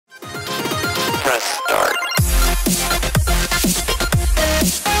press start.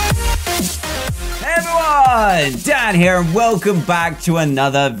 Hey everyone, Dan here and welcome back to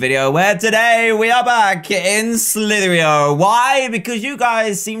another video where today we are back in Slitherio. Why? Because you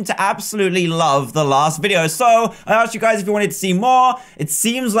guys seem to absolutely love the last video. So I asked you guys if you wanted to see more. It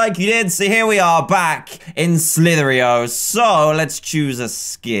seems like you did, so here we are back in Slitherio. So let's choose a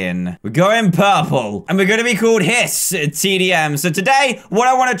skin. We're going purple and we're going to be called Hiss TDM. So today what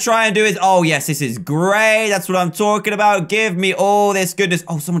I want to try and do is, oh yes, this is great. That's what I'm talking about. Give me all this goodness.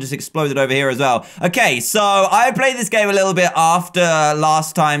 Oh, someone just exploded over here as well. Okay, so I played this game a little bit after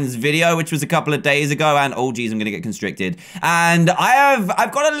last time's video, which was a couple of days ago, and oh geez, I'm gonna get constricted. And I've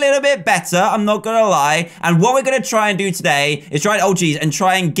got a little bit better, I'm not gonna lie. And what we're gonna try and do today is try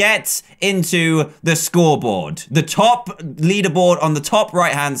and get into the scoreboard. The top leaderboard on the top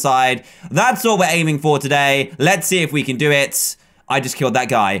right-hand side. That's all we're aiming for today. Let's see if we can do it. I just killed that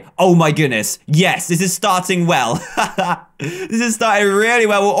guy. Oh my goodness. Yes, this is starting well. This is starting really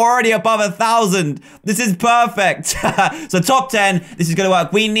well. We're already above 1,000. This is perfect. So top 10, this is gonna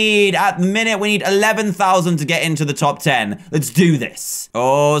work. We need, at the minute, we need 11,000 to get into the top 10. Let's do this.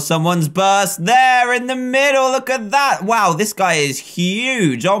 Oh, someone's burst there in the middle. Look at that. Wow, this guy is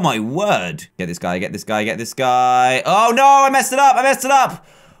huge. Oh my word. Get this guy, get this guy, get this guy. Oh no, I messed it up. I messed it up.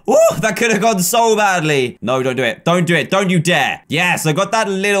 Ooh, that could have gone so badly. No, don't do it. Don't do it. Don't you dare. Yes, I got that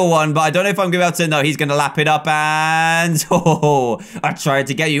little one, but I don't know if I'm going to be able to. No, he's going to lap it up and... Oh, I tried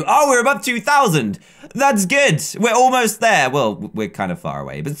to get you. Oh, we're above 2,000. That's good. We're almost there. Well, we're kind of far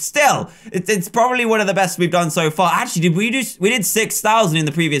away, but still, it's probably one of the best we've done so far. Actually, we did 6,000 in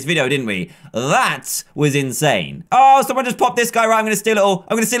the previous video, didn't we? That was insane. Oh, someone just popped this guy. Right, I'm going to steal it all.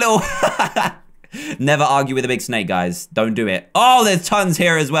 I'm going to steal it all. Never argue with a big snake, guys. Don't do it. Oh, there's tons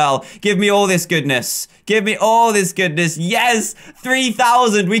here as well. Give me all this goodness. Give me all this goodness. Yes,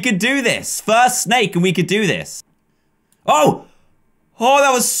 3,000. We could do this. First snake and we could do this. Oh! Oh,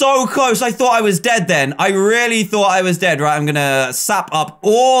 that was so close. I thought I was dead then. I really thought I was dead. Right, I'm gonna sap up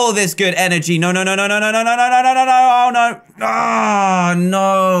all this good energy. No, no, no, no, no, no, no, no, no, no, no, no, no. Oh, no. Ah,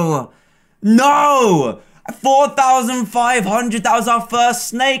 no. No! 4,500. That was our first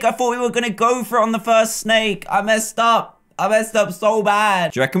snake. I thought we were gonna go for it on the first snake. I messed up. I messed up so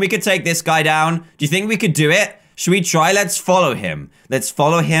bad. Do you reckon we could take this guy down? Do you think we could do it? Should we try? Let's follow him. Let's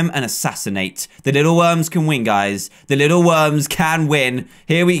follow him and assassinate. The little worms can win, guys. The little worms can win.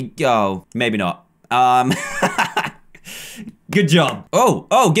 Here we go. Maybe not. Good job.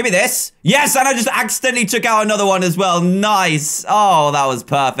 Oh, give me this. Yes, and I just accidentally took out another one as well. Nice. Oh, that was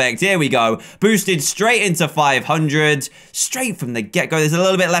perfect. Here we go. Boosted straight into 500. Straight from the get-go. There's a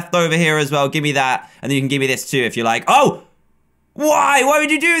little bit left over here as well. Give me that. And then you can give me this too if you like. Oh! Why? Why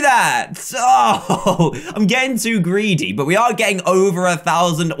would you do that? Oh, I'm getting too greedy, but we are getting over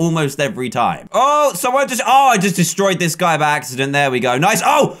 1,000 almost every time. Oh, someone just... Oh, I just destroyed this guy by accident. There we go. Nice.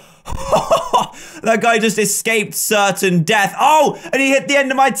 Oh! That guy just escaped certain death. Oh, and he hit the end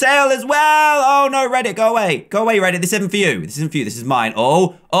of my tail as well. Oh no, Reddit, go away. Go away, Reddit. This isn't for you. This isn't for you. This is mine.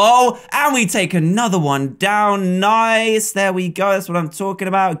 Oh, and we take another one down. Nice. There we go. That's what I'm talking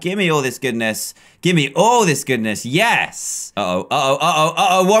about. Give me all this goodness. Give me all this goodness. Yes. What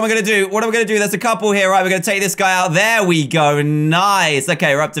am I going to do? What am I going to do? There's a couple here, right? We're going to take this guy out. There we go. Nice.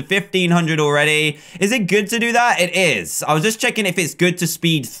 Okay, we're up to 1,500 already. Is it good to do that? It is. I was just checking if it's good to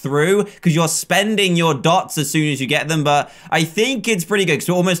speed through because you're spending your dots as soon as you get them, but I think it's pretty good because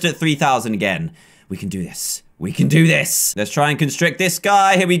we're almost at 3,000 again. We can do this. We can do this. Let's try and constrict this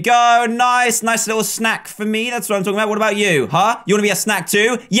guy. Here we go. Nice. Nice little snack for me. That's what I'm talking about. What about you? Huh? You want to be a snack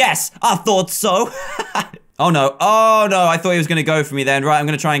too? Yes, I thought so. Oh no. Oh no. I thought he was going to go for me then. Right, I'm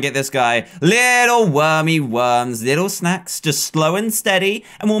going to try and get this guy. Little wormy worms. Little snacks. Just slow and steady.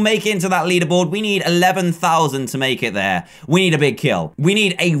 And we'll make it into that leaderboard. We need 11,000 to make it there. We need a big kill. We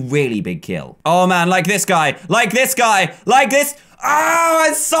need a really big kill. Oh man, like this guy. Like this guy. Like this. Oh,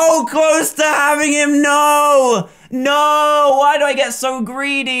 it's so close to having him. No. No. Why do I get so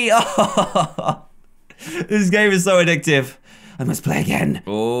greedy? Oh. This game is so addictive. I must play again.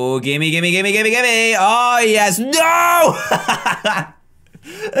 Oh, gimme, gimme, gimme, gimme, gimme. Oh, yes. No!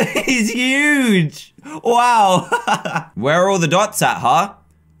 He's huge. Wow. Where are all the dots at, huh?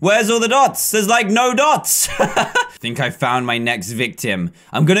 Where's all the dots? There's like no dots. I think I found my next victim.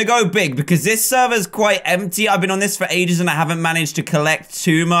 I'm gonna go big because this server's quite empty. I've been on this for ages and I haven't managed to collect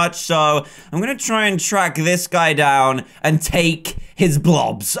too much. So I'm gonna try and track this guy down and take his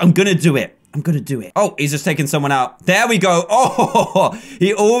blobs. I'm gonna do it. I'm gonna do it. Oh, he's just taking someone out. There we go. Oh,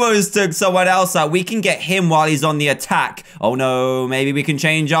 he almost took someone else out. We can get him while he's on the attack. Oh no, maybe we can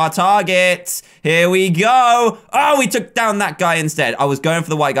change our target. Here we go. Oh, we took down that guy instead. I was going for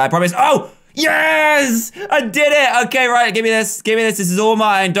the white guy, I promise. Oh, Yes! I did it! Okay, right, give me this. Give me this. This is all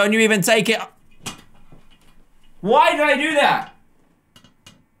mine. Don't you even take it. Why did I do that?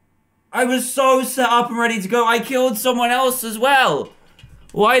 I was so set up and ready to go. I killed someone else as well.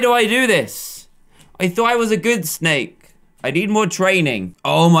 Why do I do this? I thought I was a good snake. I need more training.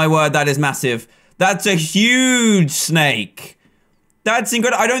 Oh my word, that is massive. That's a huge snake. That's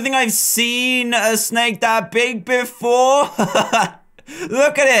incredible. I don't think I've seen a snake that big before.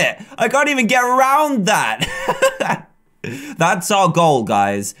 Look at it. I can't even get around that. That's our goal,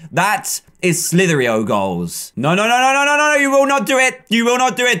 guys. That is Slitherio goals. No, no, no, no, no, no, no, no. You will not do it. You will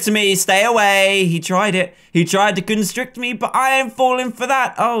not do it to me. Stay away. He tried it. He tried to constrict me, but I am falling for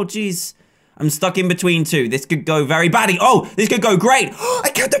that. Oh, jeez. I'm stuck in between two. This could go very badly. Oh, this could go great. I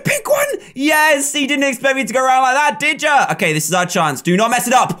killed the big one. Yes, he didn't expect me to go around like that, did ya? Okay, this is our chance. Do not mess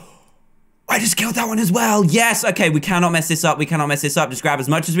it up. I just killed that one as well. Yes, okay, we cannot mess this up. We cannot mess this up. Just grab as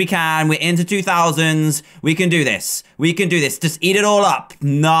much as we can. We're into 2000s. We can do this. We can do this. Just eat it all up.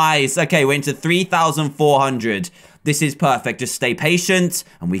 Nice. Okay, we're into 3,400. This is perfect. Just stay patient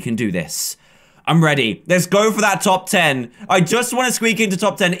and we can do this. I'm ready. Let's go for that top 10. I just want to squeak into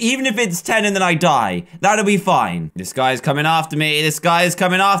top 10, even if it's 10 and then I die. That'll be fine. This guy's coming after me. This guy's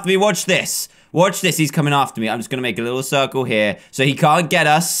coming after me. Watch this. Watch this. He's coming after me. I'm just going to make a little circle here so he can't get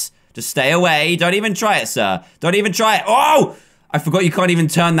us. Just stay away. Don't even try it, sir. Don't even try it. Oh! I forgot you can't even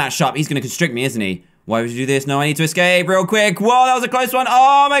turn that sharp. He's going to constrict me, isn't he? Why would you do this? No, I need to escape real quick. Whoa, that was a close one.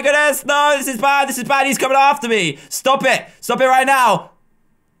 Oh my goodness. No, this is bad. This is bad. He's coming after me. Stop it. Stop it right now.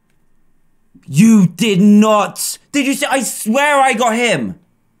 You did not. Did you see? I swear I got him.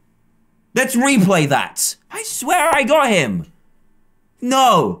 Let's replay that. I swear I got him.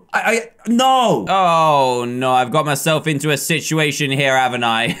 No. No. Oh, no. I've got myself into a situation here, haven't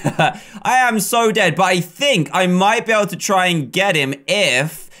I? I am so dead, but I think I might be able to try and get him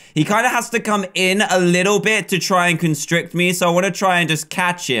if he kind of has to come in a little bit to try and constrict me. So I want to try and just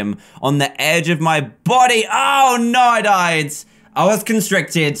catch him on the edge of my body. Oh, no, I died. I was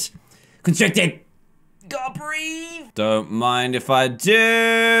constricted. Constricted. Gotta breathe. Don't mind if I do.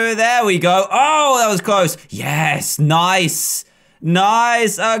 There we go. Oh, that was close. Yes, nice.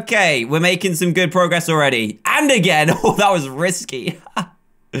 Nice. Okay, we're making some good progress already. And again. Oh, that was risky.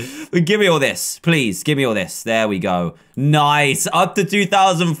 Give me all this. Please, give me all this. There we go. Nice. Up to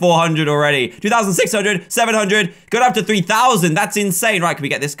 2,400 already. 2,600, 700. Got up to 3,000. That's insane. Right, can we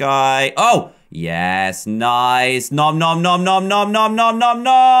get this guy? Oh, yes. Nice. Nom, nom, nom, nom, nom, nom, nom, nom,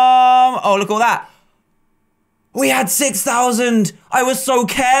 nom. Oh, look at all that. We had 6,000. I was so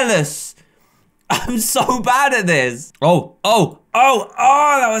careless. I'm so bad at this. Oh,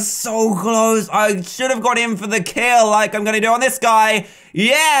 that was so close. I should have got in for the kill like I'm going to do on this guy.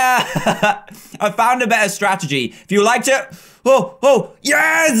 Yeah. I found a better strategy. If you liked it. Oh,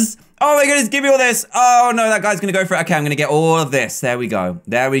 yes. Oh my goodness, give me all this. Oh no, that guy's gonna go for it. Okay, I'm gonna get all of this. There we go.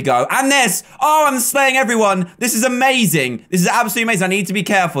 There we go. And this. Oh, I'm slaying everyone. This is amazing. This is absolutely amazing. I need to be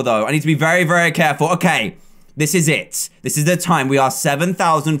careful though. I need to be very, very careful. Okay. This is it. This is the time. We are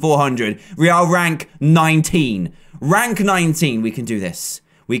 7,400. We are rank 19. Rank 19. We can do this.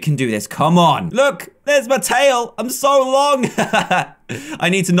 We can do this. Come on. Look, there's my tail. I'm so long. I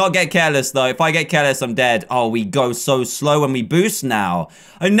need to not get careless, though. If I get careless, I'm dead. Oh, we go so slow when we boost now.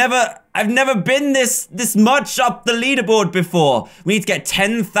 I've never been this much up the leaderboard before. We need to get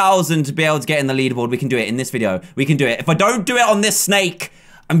 10,000 to be able to get in the leaderboard. We can do it in this video. We can do it. If I don't do it on this snake,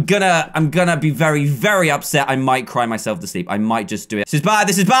 I'm gonna be very, very upset. I might cry myself to sleep. I might just do it. This is bad.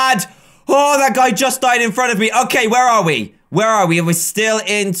 This is bad. Oh, that guy just died in front of me. Okay, where are we? Where are we? We're still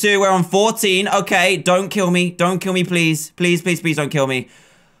we're on 14. Okay, don't kill me. Don't kill me, please. Please, please, please don't kill me.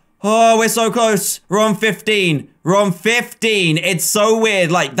 Oh, we're so close. We're on 15. We're on 15. It's so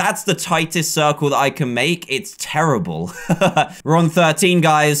weird. Like, that's the tightest circle that I can make. It's terrible. We're on 13,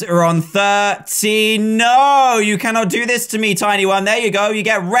 guys. We're on 13. No, you cannot do this to me, tiny one. There you go. You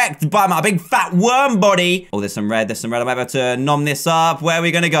get wrecked by my big fat worm body. Oh, there's some red. There's some red. I'm able to nom this up. Where are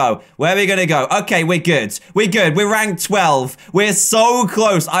we going to go? Where are we going to go? Okay, we're good. We're good. We're ranked 12. We're so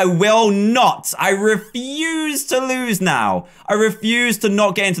close. I will not. I refuse to lose now. I refuse to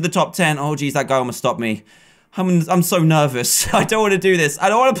not get into the top 10. Oh, geez, that guy almost stopped me. I'm so nervous. I don't want to do this. I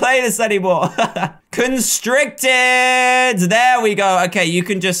don't want to play this anymore. Constricted. There we go. Okay, you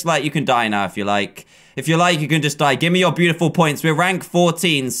can just you can die now if you like. If you like, you can just die. Give me your beautiful points. We're rank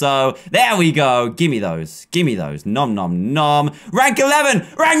 14, so there we go. Give me those. Give me those. Nom, nom, nom. Rank 11.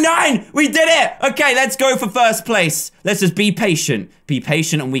 Rank 9. We did it. Okay, let's go for first place. Let's just be patient. Be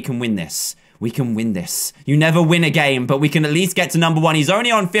patient and we can win this. We can win this. You never win a game, but we can at least get to number 1. He's only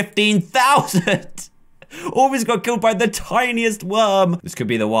on 15,000. Almost got killed by the tiniest worm. This could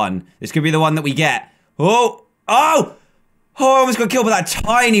be the one. This could be the one that we get. Oh, oh! Oh, I almost got killed by that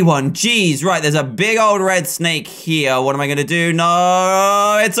tiny one. Jeez, right, there's a big old red snake here. What am I gonna do?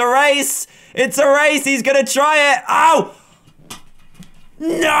 No, it's a race. It's a race. He's gonna try it. Oh!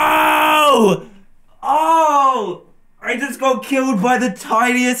 No! Oh! I just got killed by the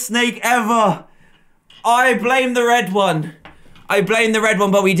tiniest snake ever. I blame the red one. I blame the red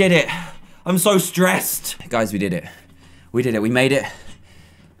one, but we did it. I'm so stressed. Guys, we did it. We did it. We made it.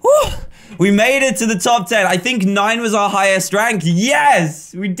 Woo! We made it to the top 10. I think 9 was our highest rank.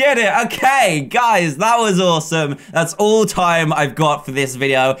 Yes, we did it. Okay, guys, that was awesome. That's all time I've got for this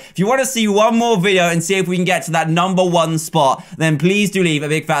video. If you want to see one more video and see if we can get to that #1 spot, then please do leave a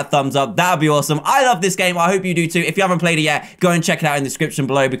big fat thumbs up. That would be awesome. I love this game. I hope you do too. If you haven't played it yet, go and check it out in the description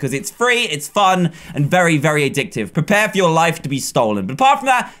below because it's free, it's fun, and very, very addictive. Prepare for your life to be stolen. But apart from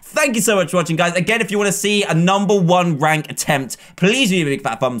that, thank you so much for watching, guys. Again, if you want to see a #1 rank attempt, please leave a big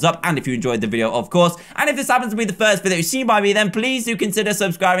fat thumbs up. And if you enjoyed the video, of course. And if this happens to be the first video you've seen by me, then please do consider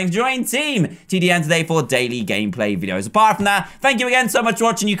subscribing to join Team TDM today for daily gameplay videos. Apart from that, thank you again so much for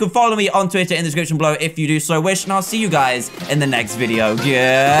watching. You can follow me on Twitter in the description below if you do so wish. And I'll see you guys in the next video.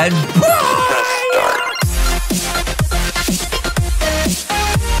 Goodbye!